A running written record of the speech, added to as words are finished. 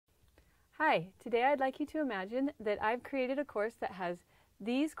Hi, today I'd like you to imagine that I've created a course that has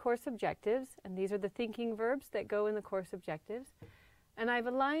these course objectives, and these are the thinking verbs that go in the course objectives, and I've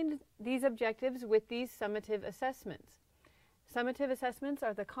aligned these objectives with these summative assessments. Summative assessments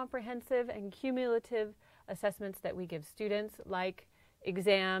are the comprehensive and cumulative assessments that we give students, like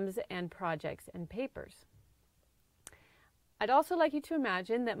exams and projects and papers. I'd also like you to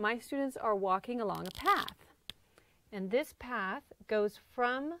imagine that my students are walking along a path, and this path goes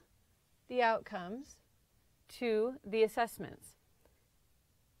from the outcomes to the assessments.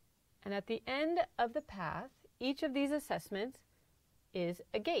 And at the end of the path, each of these assessments is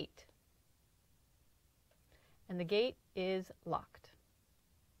a gate. And the gate is locked.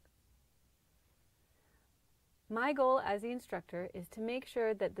 My goal as the instructor is to make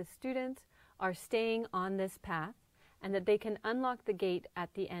sure that the students are staying on this path and that they can unlock the gate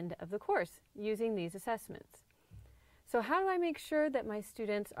at the end of the course using these assessments. So how do I make sure that my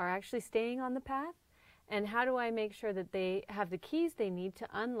students are actually staying on the path? And how do I make sure that they have the keys they need to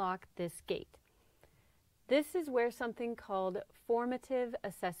unlock this gate? This is where something called formative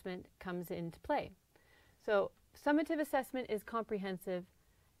assessment comes into play. So summative assessment is comprehensive,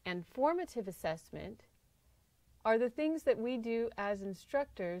 and formative assessment are the things that we do as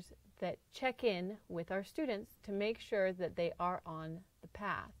instructors that check in with our students to make sure that they are on the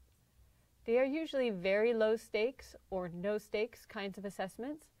path. They are usually very low stakes or no stakes kinds of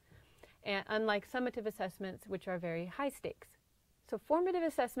assessments, and unlike summative assessments, which are very high stakes. So formative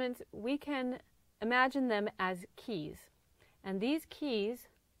assessments, we can imagine them as keys. And these keys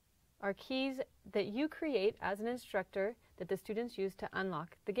are keys that you create as an instructor that the students use to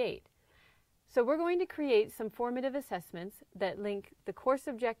unlock the gate. So we're going to create some formative assessments that link the course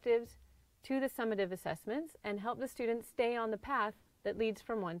objectives to the summative assessments and help the students stay on the path that leads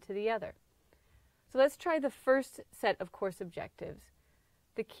from one to the other. So let's try the first set of course objectives.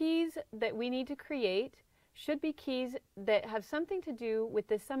 The keys that we need to create should be keys that have something to do with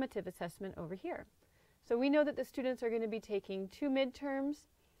this summative assessment over here. So we know that the students are going to be taking 2 midterms.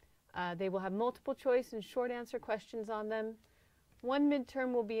 They will have multiple choice and short answer questions on them. 1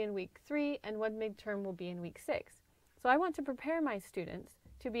 midterm will be in week 3 and 1 midterm will be in week 6. So I want to prepare my students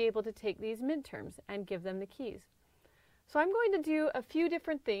to be able to take these midterms and give them the keys. So I'm going to do a few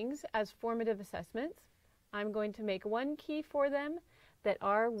different things as formative assessments. I'm going to make one key for them that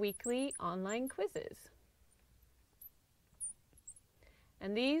are weekly online quizzes.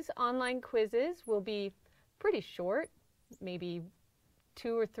 And these online quizzes will be pretty short, maybe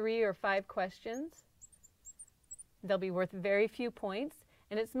 2 or 3 or 5 questions. They'll be worth very few points,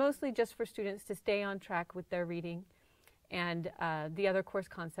 and it's mostly just for students to stay on track with their reading and the other course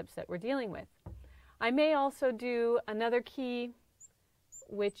concepts that we're dealing with. I may also do another key,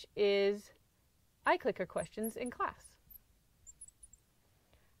 which is iClicker questions in class.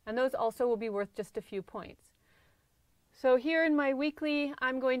 And those also will be worth just a few points. So here in my weekly,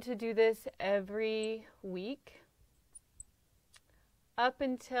 I'm going to do this every week up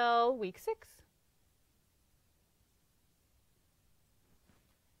until week 6.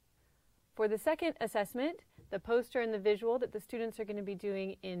 For the second assessment, the poster and the visual that the students are going to be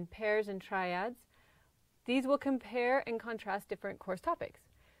doing in pairs and triads, these will compare and contrast different course topics.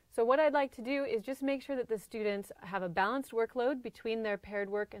 So what I'd like to do is just make sure that the students have a balanced workload between their paired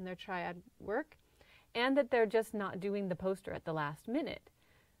work and their triad work, and that they're just not doing the poster at the last minute.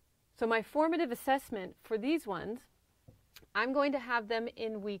 So my formative assessment for these ones, I'm going to have them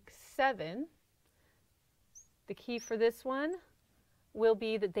in week 7. The key for this one will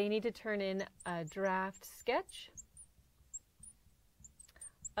be that they need to turn in a draft sketch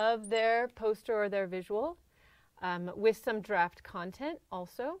of their poster or their visual with some draft content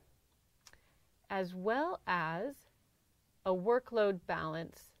also, as well as a workload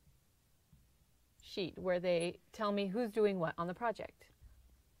balance sheet where they tell me who's doing what on the project.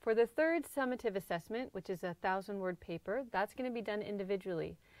 For the third summative assessment, which is a 1,000-word paper, that's going to be done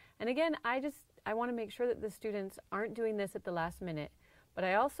individually. And again, I want to make sure that the students aren't doing this at the last minute, but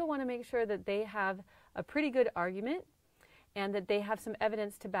I also want to make sure that they have a pretty good argument and that they have some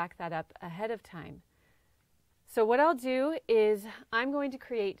evidence to back that up ahead of time. So what I'll do is I'm going to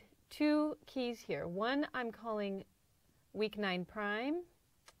create 2 keys here. One I'm calling week 9 prime,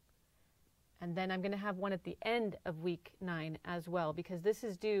 and then I'm going to have one at the end of week 9 as well, because this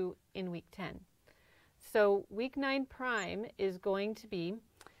is due in week 10. So week 9 prime is going to be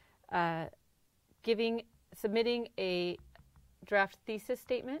submitting a draft thesis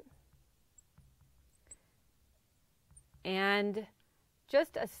statement and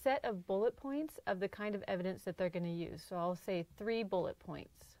just a set of bullet points of the kind of evidence that they're going to use. So I'll say 3 bullet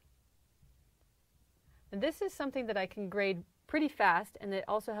points. And this is something that I can grade pretty fast, and it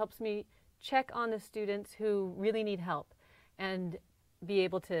also helps me check on the students who really need help and be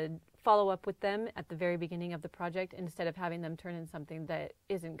able to follow up with them at the very beginning of the project instead of having them turn in something that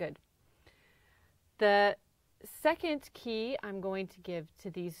isn't good. The second key I'm going to give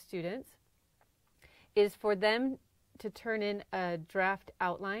to these students is for them to turn in a draft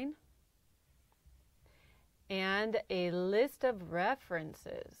outline and a list of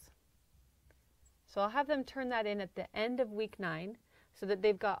references. So I'll have them turn that in at the end of week 9 so that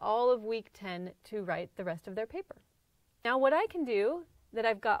they've got all of week 10 to write the rest of their paper. Now what I can do, that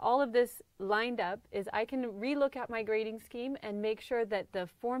I've got all of this lined up, is I can relook at my grading scheme and make sure that the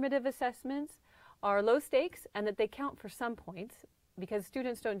formative assessments are low stakes and that they count for some points, because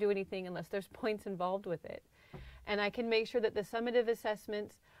students don't do anything unless there's points involved with it. And I can make sure that the summative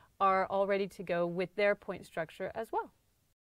assessments are all ready to go with their point structure as well.